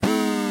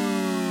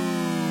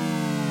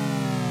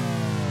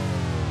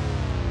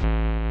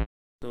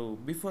So,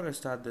 before I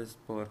start this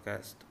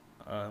podcast,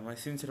 my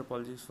sincere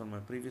apologies for my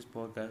previous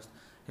podcast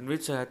in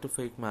which I had to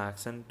fake my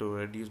accent to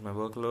reduce my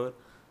workload.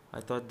 I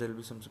thought there will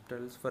be some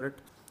subtitles for it,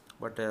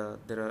 but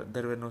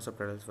there were no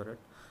subtitles for it.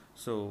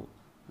 So,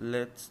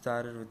 let's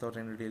start it without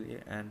any delay.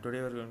 And today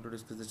we're going to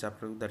discuss the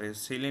chapter that is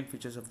Salient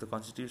Features of the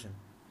Constitution.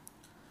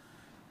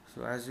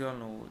 So, as you all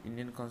know,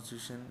 Indian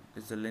Constitution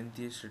is the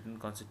lengthiest written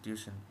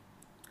constitution.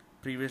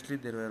 Previously,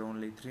 there were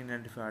only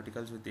 395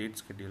 articles with 8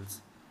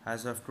 schedules.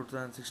 As of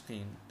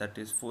 2016, that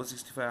is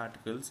 465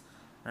 articles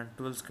and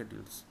 12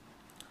 schedules.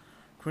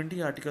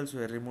 20 articles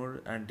were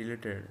removed and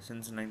deleted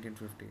since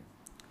 1950.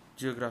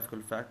 Geographical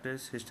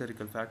factors,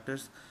 historical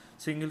factors,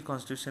 single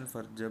constitution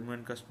for Jammu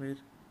and Kashmir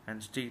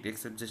and state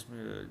except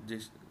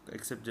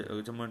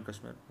Jammu and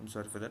Kashmir. I'm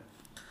sorry for that.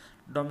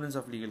 Dominance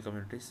of legal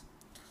communities.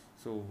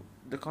 So,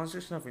 the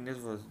Constitution of India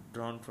was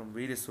drawn from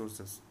various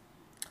sources.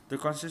 The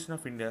Constitution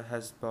of India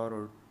has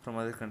borrowed from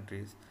other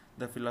countries.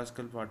 The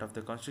philosophical part of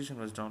the Constitution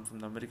was drawn from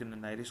the American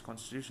and Irish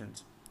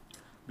constitutions,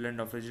 blend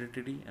of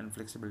rigidity and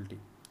flexibility.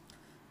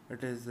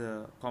 It is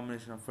a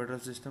combination of federal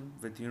system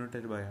with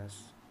unitary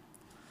bias.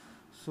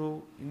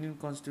 So, Indian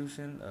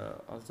Constitution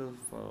also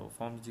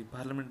forms the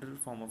parliamentary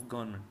form of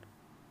government.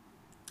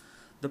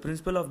 The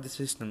principle of the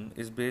system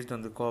is based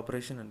on the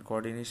cooperation and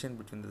coordination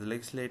between the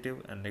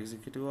legislative and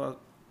executive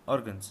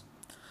organs.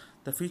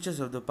 The features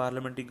of the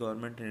parliamentary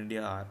government in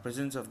India are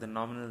presence of the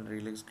nominal and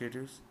real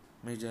executives,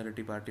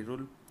 majority party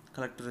rule,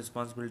 collective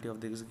responsibility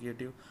of the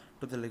executive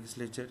to the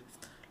legislature,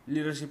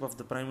 leadership of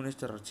the prime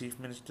minister or chief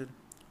minister,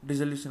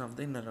 dissolution of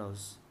the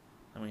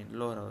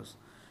lower house.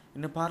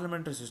 In a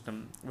parliamentary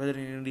system, whether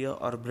in India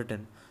or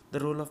Britain, the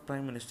role of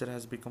prime minister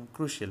has become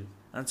crucial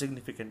and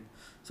significant.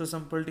 So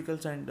some political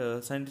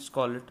scientists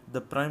call it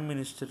the prime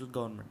ministerial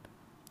government.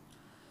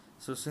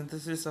 So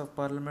synthesis of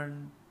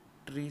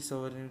parliamentary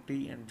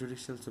sovereignty and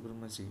judicial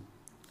supremacy,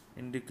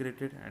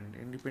 integrated and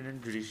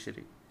independent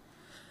judiciary.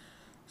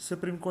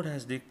 Supreme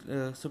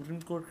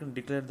Court can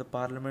declare the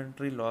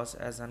parliamentary laws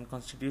as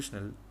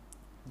unconstitutional,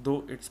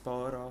 though its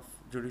power of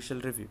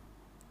judicial review.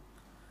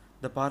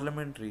 The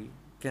parliamentary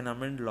can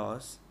amend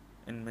laws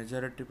in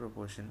majority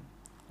proportion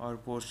or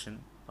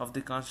portion of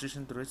the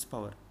constitution through its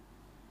power,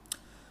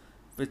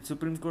 with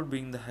Supreme Court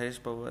being the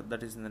highest power,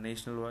 that is in the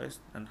national voice,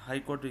 and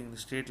High Court being the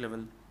state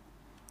level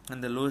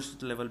and the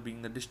lowest level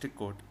being the district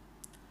court.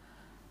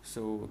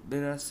 So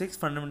there are 6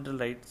 fundamental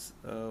rights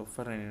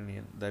for an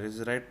Indian. There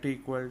is right to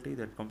equality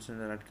that comes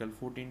under Article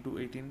 14 to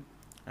 18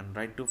 and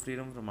right to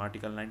freedom from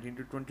Article 19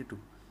 to 22.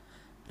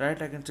 Right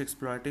against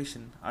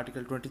exploitation,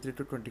 Article 23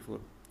 to 24.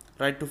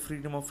 Right to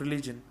freedom of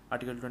religion,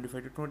 Article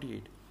 25 to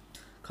 28.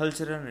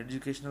 Cultural and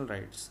educational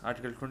rights,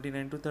 Article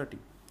 29 to 30.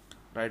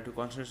 Right to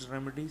constitutional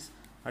remedies,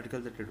 Article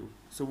 32.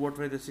 So what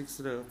were the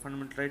 6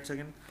 fundamental rights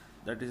again?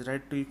 That is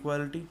right to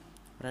equality,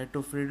 right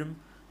to freedom,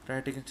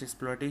 right against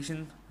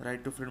exploitation,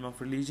 right to freedom of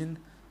religion,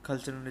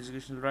 cultural and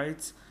educational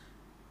rights,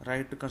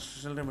 right to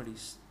constitutional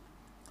remedies.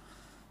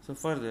 So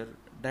further,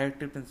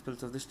 directive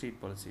principles of the state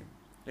policy.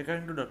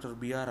 According to Dr.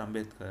 B.R.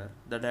 Ambedkar,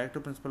 the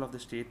directive principle of the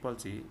state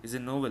policy is a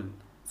novel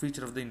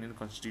feature of the Indian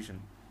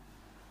Constitution.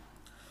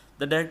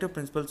 The directive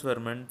principles were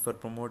meant for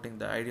promoting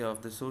the idea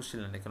of the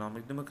social and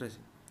economic democracy.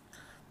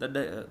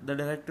 The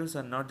directives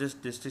are not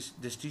just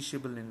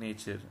justiciable in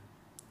nature.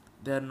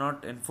 They are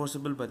not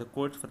enforceable by the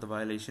courts for the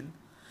violation.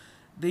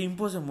 They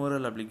impose a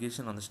moral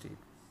obligation on the state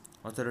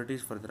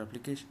authorities for their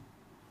application.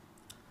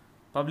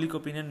 Public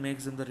opinion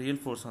makes them the real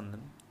force on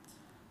them.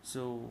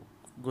 So,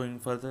 going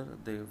further,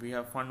 we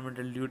have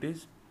fundamental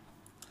duties.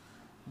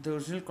 The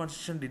original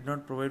constitution did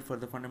not provide for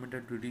the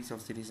fundamental duties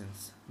of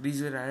citizens.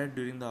 These were added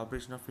during the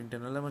operation of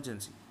internal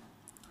emergency.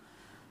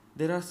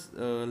 There are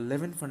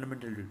 11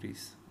 fundamental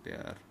duties. They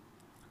are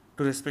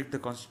to respect the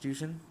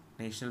constitution,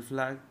 national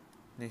flag,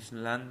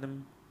 national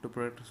anthem, to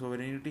protect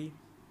sovereignty,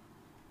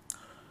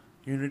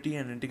 unity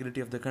and integrity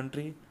of the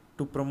country,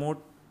 to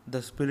promote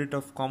the spirit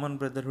of common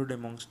brotherhood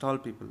amongst all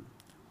people,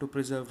 to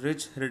preserve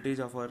rich heritage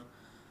of our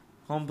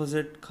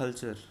composite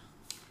culture.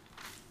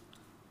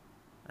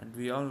 And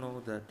we all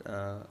know that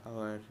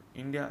our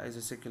India is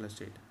a secular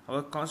state.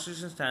 Our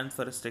constitution stands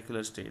for a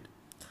secular state.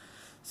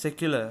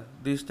 Secular,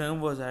 this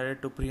term was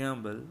added to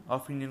preamble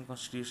of Indian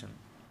constitution.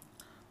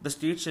 The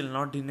state shall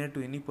not deny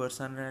to any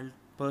person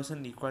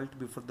equality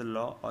before the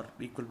law or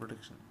equal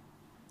protection.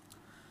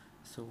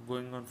 So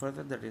going on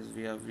further, that is,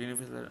 we have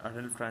universal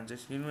adult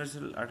franchise.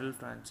 Universal adult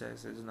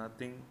franchise is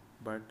nothing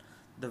but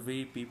the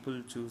way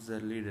people choose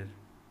their leader.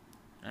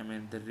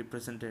 The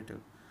representative.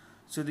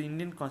 So the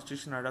Indian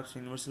Constitution adopts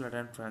universal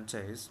adult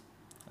franchise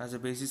as a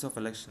basis of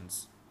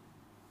elections.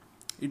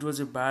 It was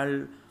a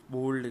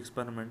bold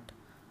experiment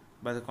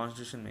by the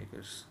constitution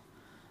makers.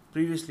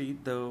 Previously,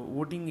 the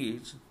voting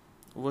age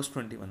was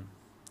 21.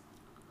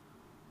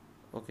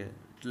 Okay,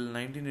 till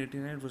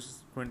 1989 it was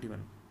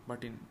 21.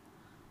 But in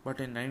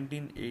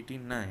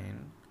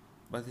 1989,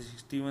 by the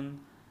 61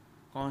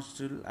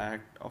 Constitutional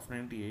Act of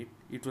 98,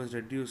 it was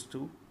reduced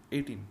to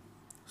 18.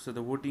 So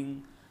the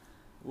voting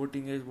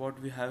age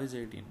what we have is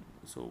 18.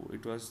 So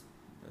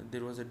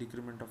there was a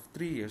decrement of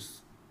 3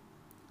 years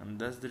and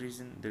that's the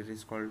reason that it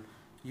is called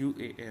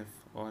UAF,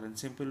 or in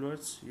simple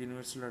words,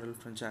 Universal Adult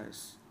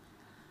Franchise.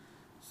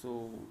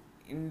 So,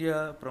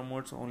 India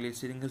promotes only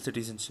single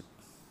citizenship,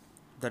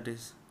 that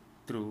is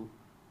true.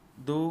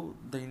 Though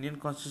the Indian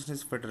constitution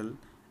is federal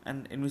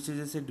and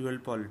envisages a dual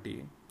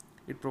polity,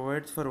 it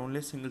provides for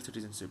only single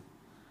citizenship,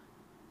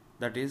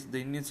 that is the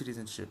Indian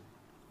citizenship.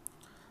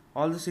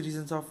 All the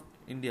citizens of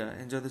India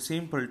enjoy the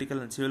same political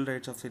and civil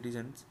rights of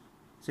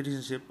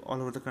citizenship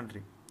all over the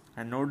country,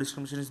 and no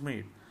discrimination is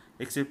made,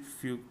 except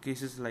few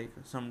cases like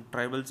some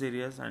tribal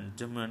areas and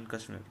Jammu and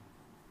Kashmir.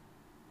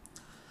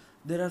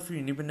 There are few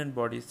independent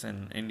bodies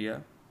in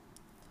India.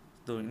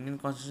 The Indian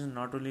constitution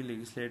not only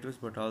legislatives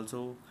but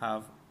also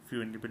have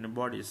few independent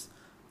bodies,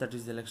 that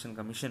is the Election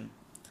Commission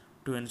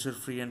to ensure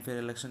free and fair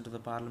election to the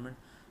Parliament,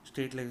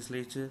 State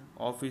Legislature,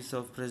 Office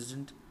of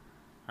President,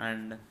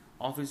 and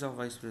Office of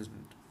Vice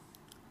President.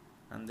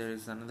 And there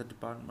is another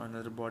department,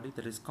 another body,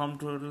 that is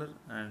Comptroller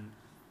and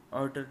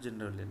Auditor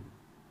General.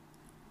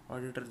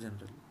 Auditor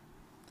General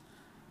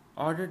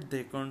audit the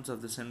accounts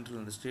of the central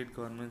and the state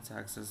governments,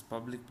 acts as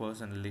public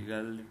purse and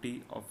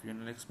legality of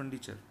union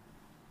expenditure.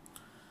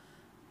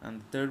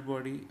 And the third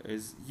body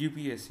is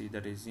UPSC,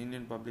 that is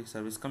Indian Public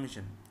Service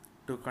Commission,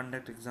 to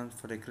conduct exams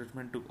for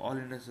recruitment to all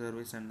India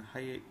service and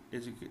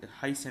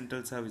high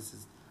central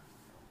services.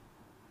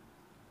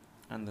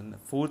 And then the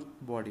fourth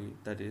body,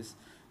 that is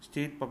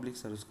State Public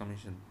Service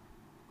Commission,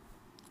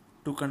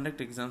 to conduct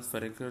exams for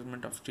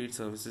recruitment of state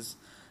services.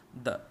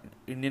 The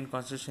Indian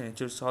Constitution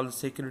ensures all the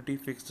security,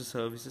 fixed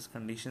services,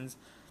 conditions,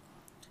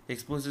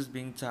 expenses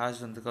being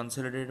charged on the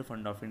Consolidated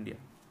Fund of India.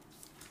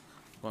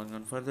 Going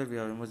on further, we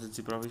have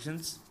emergency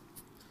provisions.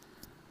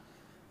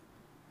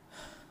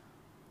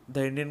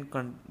 The Indian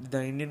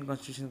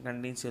Constitution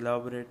contains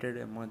elaborated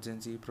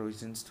emergency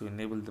provisions to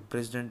enable the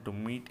President to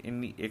meet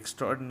any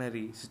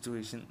extraordinary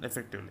situation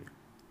effectively.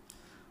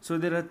 So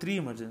there are three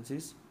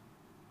emergencies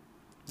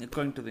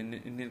according to the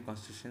Indian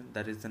Constitution,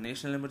 that is the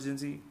national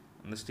emergency,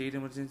 and the state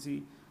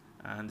emergency,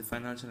 and the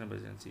financial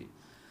emergency.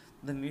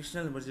 The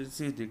national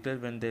emergency is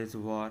declared when there is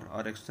war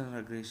or external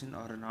aggression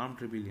or an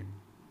armed rebellion.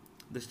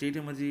 The state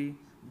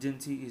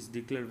emergency is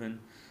declared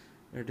when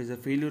it is a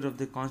failure of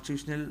the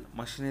constitutional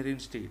machinery in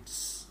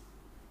states.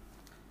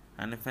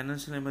 And a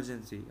financial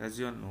emergency, as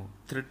you all know,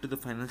 threat to the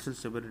financial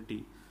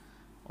stability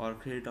or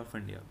credit of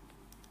India.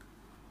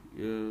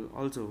 Going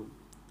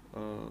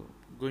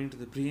to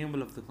the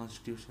preamble of the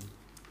Constitution.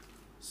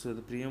 So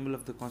the preamble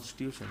of the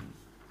Constitution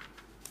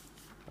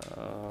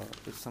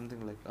is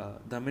something like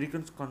the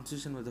American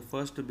Constitution was the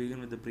first to begin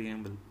with the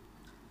preamble.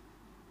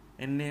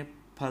 N.A.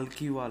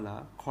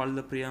 Palkiwala called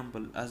the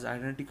preamble as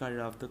identity card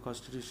of the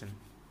Constitution.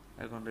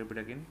 I can repeat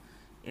again.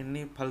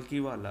 N.A.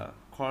 Palkiwala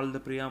called the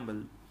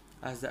preamble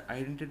as the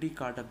identity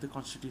card of the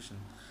Constitution.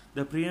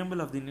 The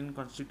preamble of the Indian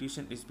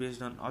Constitution is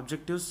based on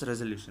objectives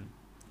resolution,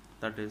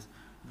 that is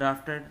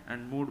drafted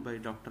and moved by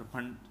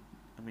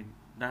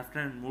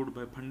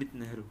Pandit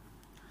Nehru.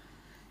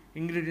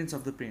 Ingredients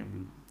of the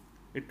preamble.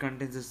 It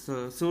contains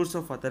the source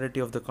of authority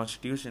of the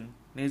Constitution,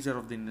 nature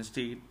of the Indian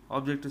state,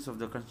 objectives of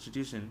the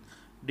Constitution,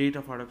 date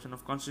of adoption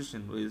of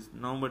Constitution is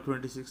November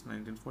 26,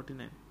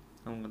 1949.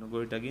 I'm going to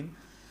go it again.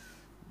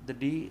 The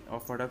day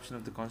of adoption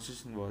of the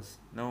Constitution was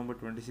November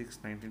 26,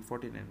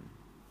 1949.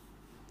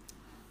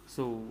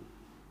 So,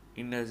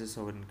 India is a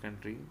sovereign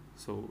country.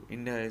 So,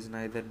 India is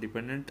neither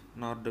dependent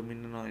nor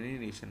dominion on any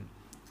nation.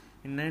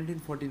 In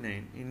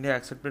 1949, India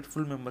accepted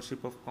full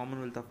membership of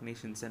Commonwealth of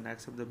Nations and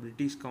accepted the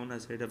British Crown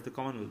as head of the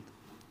Commonwealth.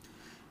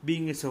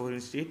 Being a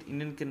sovereign state,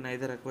 India can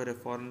neither acquire a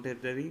foreign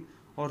territory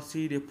or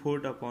cede a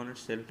port upon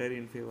its territory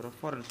in favor of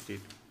foreign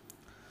state.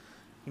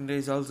 India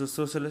is also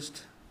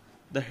socialist.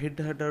 The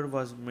header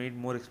was made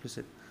more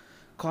explicit.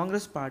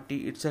 Congress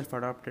party itself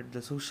adopted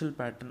the social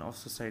pattern of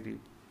society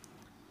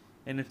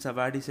in its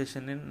Avadi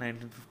session in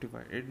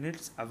 1955. In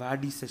its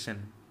Avadi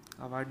session,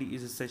 Avadi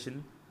is a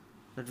session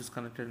that was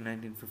conducted in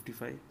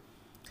 1955.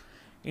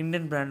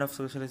 Indian brand of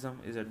socialism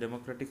is a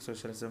democratic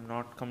socialism,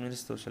 not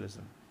communist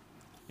socialism.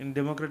 In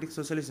democratic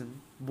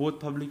socialism, both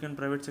public and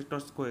private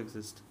sectors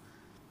coexist.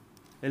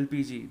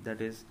 LPG, that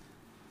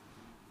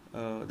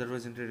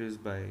was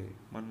introduced by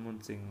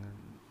Manmohan Singh and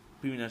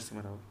P.V.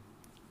 Narasimha Rao,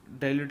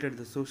 diluted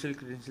the social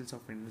credentials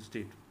of Indian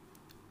state.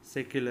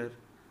 Secular,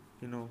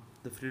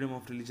 the freedom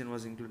of religion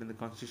was included in the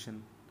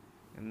Constitution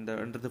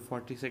under the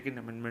 42nd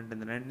Amendment in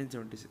the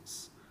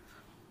 1976.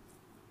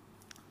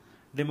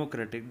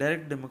 Democratic,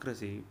 direct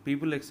democracy,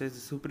 people exercise the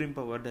supreme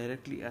power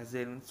directly as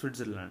they are in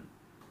Switzerland.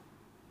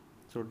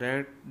 So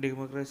direct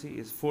democracy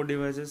is 4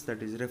 devices,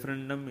 that is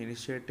referendum,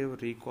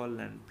 initiative, recall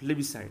and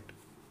plebiscite.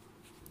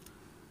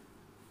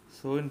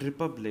 So in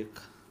republic,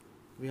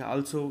 we have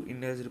also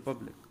India's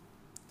republic.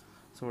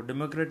 So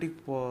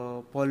democratic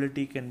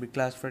polity can be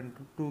classified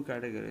into 2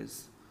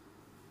 categories: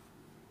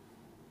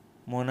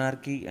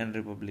 monarchy and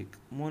republic.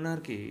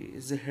 Monarchy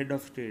is the head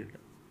of state,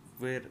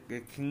 where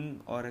a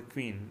king or a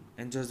queen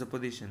enjoys the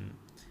position.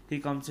 He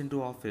comes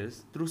into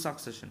office through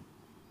succession,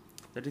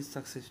 that is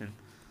succession.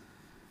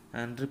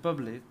 And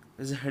republic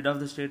is the head of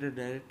the state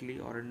directly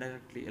or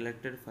indirectly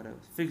elected for a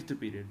fixed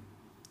period.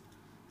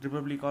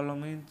 Republic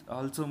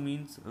also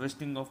means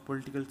vesting of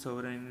political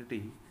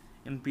sovereignty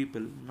in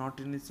people, not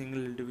in a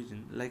single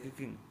individual like a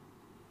king.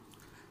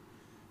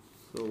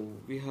 So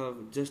we have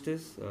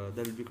justice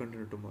that will be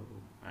continued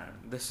tomorrow,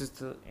 and this is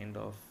the end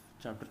of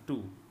chapter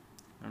 2,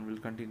 and we'll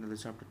continue the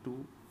chapter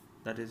 2,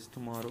 that is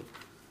tomorrow,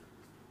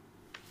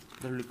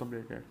 that will be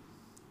completed.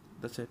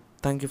 That's it.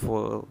 Thank you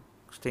for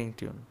staying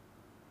tuned.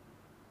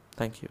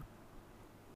 Thank you.